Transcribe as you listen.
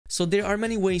So there are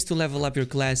many ways to level up your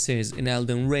classes in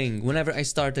Elden Ring. Whenever I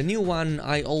start a new one,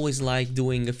 I always like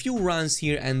doing a few runs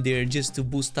here and there just to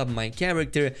boost up my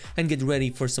character and get ready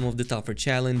for some of the tougher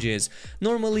challenges.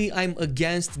 Normally I'm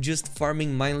against just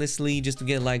farming mindlessly just to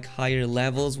get like higher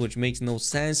levels, which makes no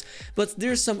sense, but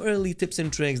there's some early tips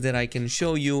and tricks that I can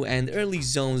show you and early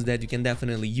zones that you can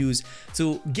definitely use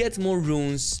to get more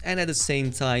runes and at the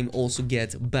same time also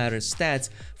get better stats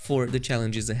for the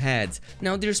challenges ahead.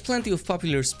 Now there's plenty of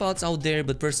popular spots out there,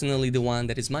 but personally the one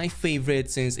that is my favorite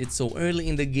since it's so early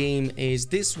in the game is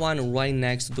this one right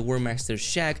next to the War Master's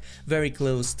shack, very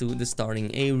close to the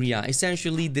starting area.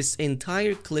 Essentially this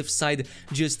entire cliffside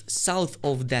just south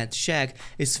of that shack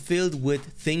is filled with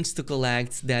things to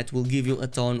collect that will give you a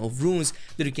ton of runes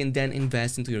that you can then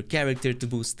invest into your character to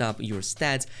boost up your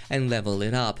stats and level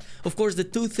it up. Of course the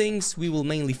two things we will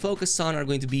mainly focus on are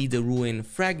going to be the ruin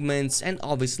fragments and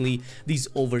obviously these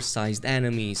oversized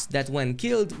enemies that when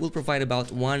killed will provide about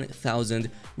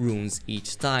 1000 runes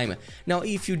each time. Now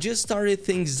if you just started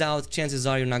things out, chances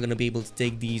are you're not going to be able to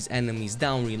take these enemies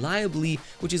down reliably,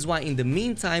 which is why in the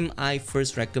meantime I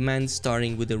first recommend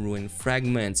starting with the ruin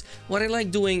fragments. What I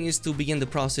like doing is to begin the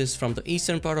process from the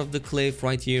eastern part of the cliff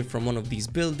right here from one of these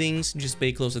buildings. Just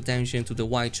pay close attention to the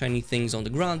white shiny things on the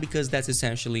ground because that's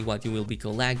essentially what you will be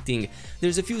collecting.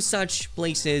 There's a few such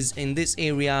places in this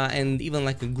area and even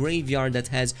like a graveyard that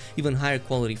has even higher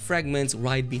quality fragments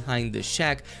right behind the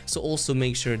shack, so also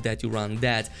make sure that you run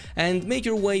that and make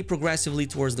your way progressively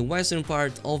towards the western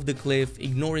part of the cliff,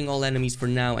 ignoring all enemies for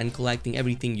now and collecting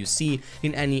everything you see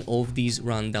in any of these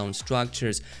rundown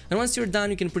structures. And once you're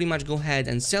done you can pretty much go ahead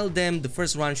and sell them. The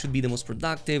first run should be the most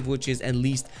productive, which is at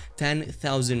least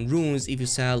 10,000 runes if you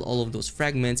sell all of those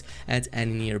fragments at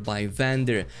any nearby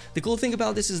vendor. The cool thing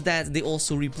about this is that they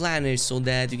also replenish, so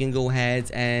that you can go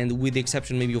ahead and, with the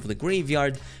exception maybe of the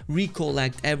graveyard,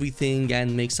 recollect everything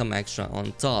and make some extra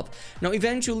on top. Now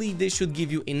eventually this should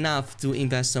give you enough to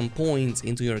invest some points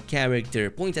into your character,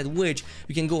 point at which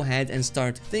you can go ahead and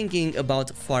start thinking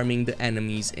about farming the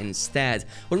enemies instead,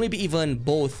 or maybe even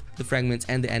both the fragments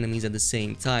and the enemies at the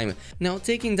same time. Now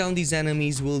taking down these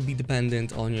enemies will be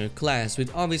dependent on your class,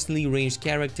 with obviously ranged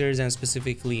characters and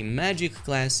specifically magic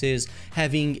classes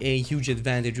having a huge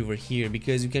advantage over here,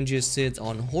 because you can just sit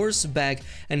on horseback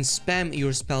and spam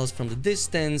your spells from the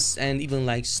distance and even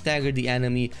like stagger the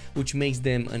enemy, which makes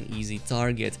them an easy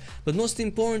target. But most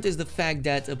important is the fact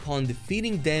that upon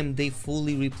defeating them they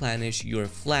fully replenish your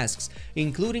flasks,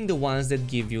 including the ones that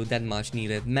give you that much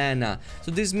needed mana.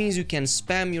 So this means you can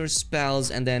spam your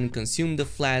spells and then consume the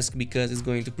flask because it's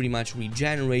going to pretty much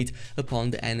regenerate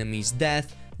upon the enemy's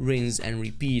death, rinse and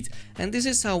repeat. And this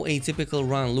is how a typical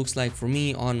run looks like for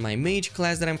me on my mage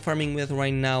class that I'm farming with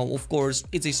right now. Of course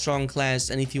it's a strong class,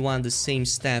 and if you want the same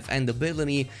staff and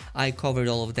ability, I covered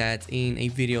all of that in a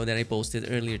video that I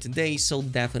posted earlier today, so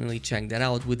definitely check that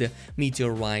out with the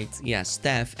meteorite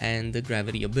staff and the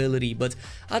gravity ability. But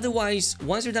otherwise,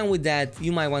 once you're done with that,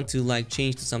 you might want to like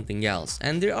change to something else,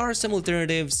 and there are some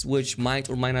alternatives which might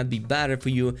or might not be better for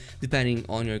you depending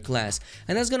on your class,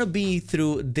 and that's gonna be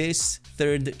through this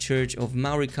third church of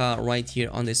Maurica right here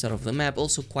on this side of the map,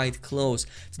 also quite close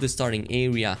to the starting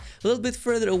area. A little bit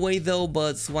further away though,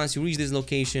 but once you reach this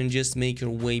location, just make your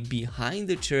way behind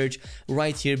the church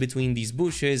right here between these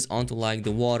bushes onto like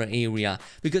the water area,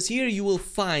 because here you will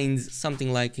find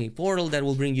something like a portal that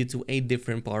will bring you to a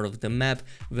different part of the map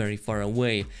very far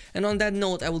away. And on that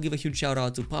note, I will give a huge shout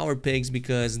out to Power Pigs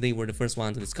because they were the first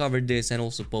one to discover this and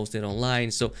also post it online,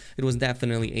 so it was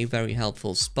definitely a very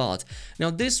helpful spot. Now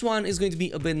this one is going to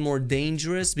be a bit more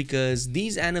dangerous because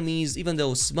these enemies, even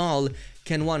though small,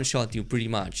 can one-shot you pretty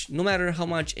much. No matter how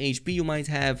much HP you might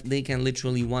have, they can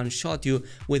literally one-shot you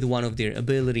with one of their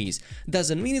abilities.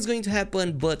 Doesn't mean it's going to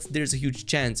happen, but there's a huge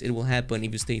chance it will happen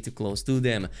if you stay too close to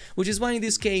them, which is why in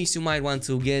this case you might want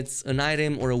to get an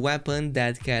item or a weapon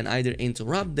that can either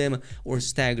interrupt them or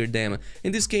stagger them.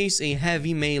 In this case, a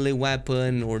heavy melee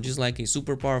weapon or just like a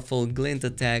super powerful glint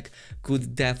attack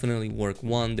could definitely work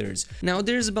wonders. Now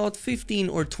there's about 15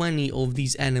 or 20 of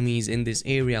these enemies in this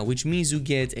area, which means you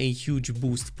get a huge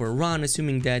boost per run,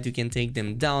 assuming that you can take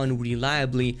them down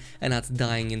reliably and not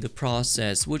dying in the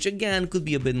process, which again could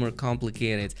be a bit more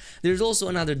complicated. There's also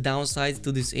another downside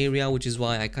to this area, which is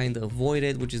why I kind of avoid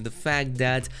it, which is the fact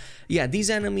that these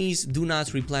enemies do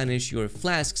not replenish your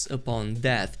flasks upon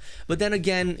death. But then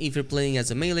again, if you're playing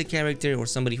as a melee character or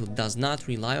somebody who does not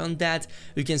rely on that,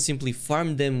 you can simply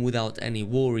farm them without any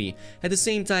worry. At the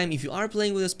same time, if you are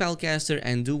playing with a spellcaster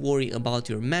and do worry about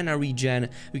your mana regen,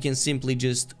 you can simply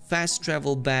just fast just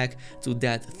travel back to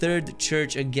that third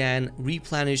church again,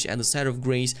 replenish at the site of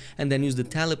grace, and then use the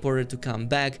teleporter to come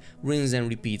back, rinse and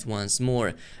repeat once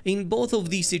more. In both of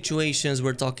these situations,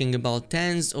 we're talking about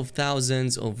tens of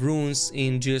thousands of runes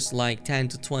in just like 10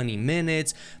 to 20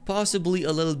 minutes, possibly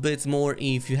a little bit more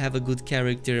if you have a good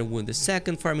character with the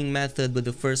second farming method, but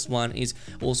the first one is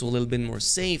also a little bit more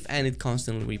safe and it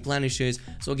constantly replenishes.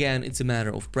 So again, it's a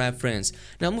matter of preference.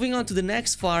 Now moving on to the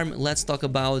next farm, let's talk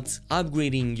about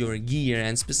upgrading your gear,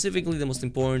 and specifically the most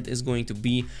important is going to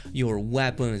be your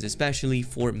weapons, especially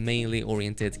for melee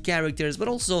oriented characters, but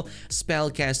also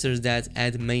spellcasters that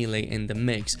add melee in the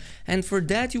mix. And for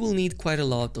that you will need quite a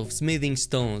lot of smithing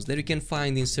stones that you can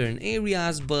find in certain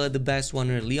areas, but the best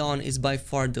one early on is by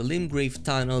far the Limgrave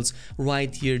tunnels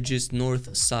right here just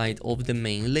north side of the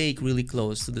main lake, really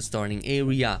close to the starting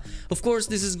area. Of course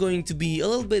this is going to be a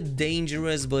little bit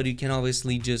dangerous, but you can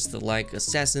obviously just like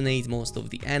assassinate most of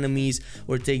the enemies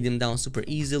or take them down super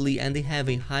easily, and they have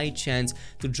a high chance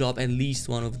to drop at least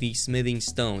one of these smithing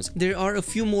stones. There are a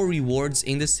few more rewards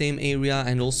in the same area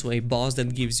and also a boss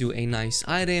that gives you a nice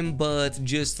item, but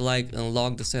just like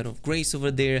unlock the set of grace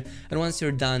over there, and once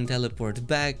you're done, teleport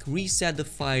back, reset the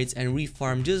fights and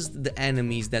refarm just the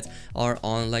enemies that are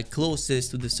on like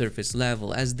closest to the surface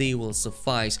level, as they will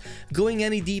suffice. Going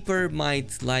any deeper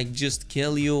might like just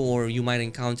kill you, or you might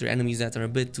encounter enemies that are a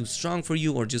bit too strong for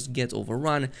you or just get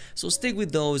overrun, so stick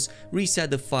with those, reset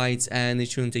the fights, and it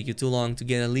shouldn't take you too long to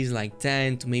get at least like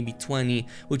 10 to maybe 20,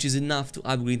 which is enough to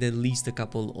upgrade at least a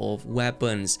couple of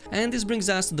weapons. And this brings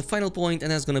us to the final point,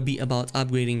 and that's gonna be about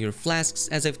upgrading your flasks.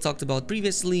 As I've talked about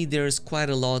previously, there's quite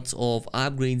a lot of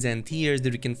upgrades and tiers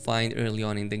that you can find early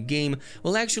on in the game.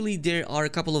 Well, actually there are a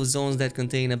couple of zones that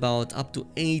contain about up to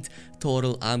 8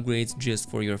 total upgrades just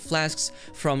for your flasks,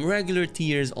 from regular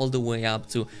tiers all the way up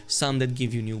to some that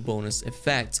give you new bonus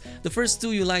effects. The first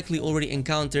two you likely already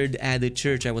encountered at the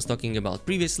church I was talking about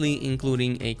previously,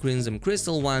 including a Crimson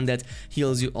Crystal one that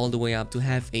heals you all the way up to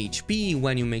half HP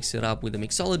when you mix it up with the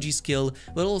mixology skill,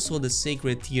 but also the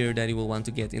sacred tier that you will want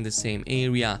to get in the same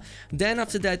area. Then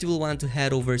after that you will want to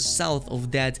head over south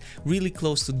of that, really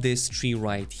close to this tree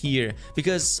right here,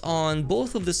 because on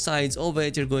both of the sides of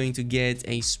it you're going to get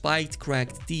a spiked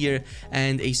cracked tier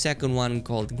and a second one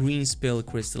called green spill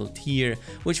crystal tier,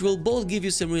 which will both give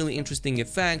you some really interesting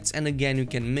effects, and again you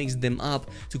can mix them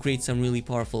up to create some really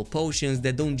powerful potions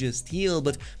that don't just heal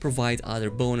but provide other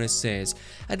bonuses.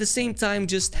 At the same time,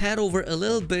 just head over a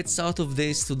little bit south of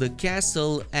this to the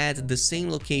castle at the same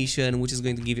location, which is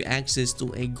going to give you access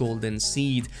to a golden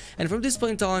seed, and from this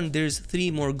point on there's 3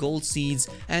 more gold seeds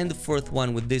and the 4th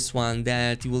one with this one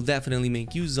that you will definitely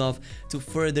make use of to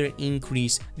further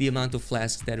increase the amount of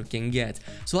flasks that you can get.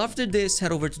 So after this,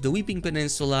 head over to the Weeping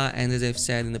Peninsula, and as I've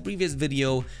said in the previous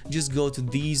video, just go to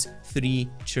these 3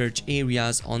 church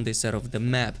areas on this side of the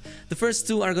map. The first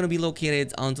 2 are going to be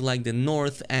located onto like the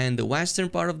north and the western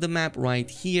part of the map right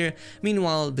here.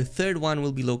 Meanwhile, the 3rd one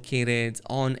will be located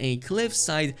on a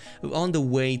cliffside on the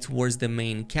way towards the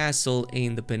main castle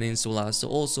in the peninsula, so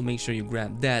also make sure you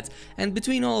grab that. And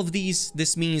between all of these,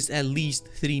 this means at least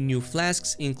 3 new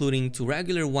flasks, including 2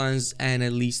 regular ones and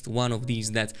at least one of these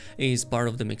that is part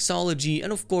of the mixology,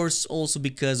 and of course also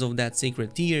because of that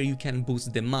sacred tier you can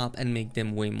boost them up and make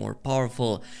them way more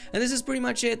powerful. And this is pretty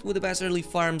much it with the best early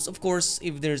farms. Of course,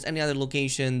 if there's any other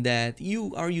location that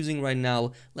you are using right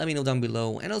now, let me know down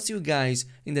below, and I'll see you guys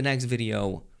in the next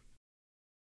video.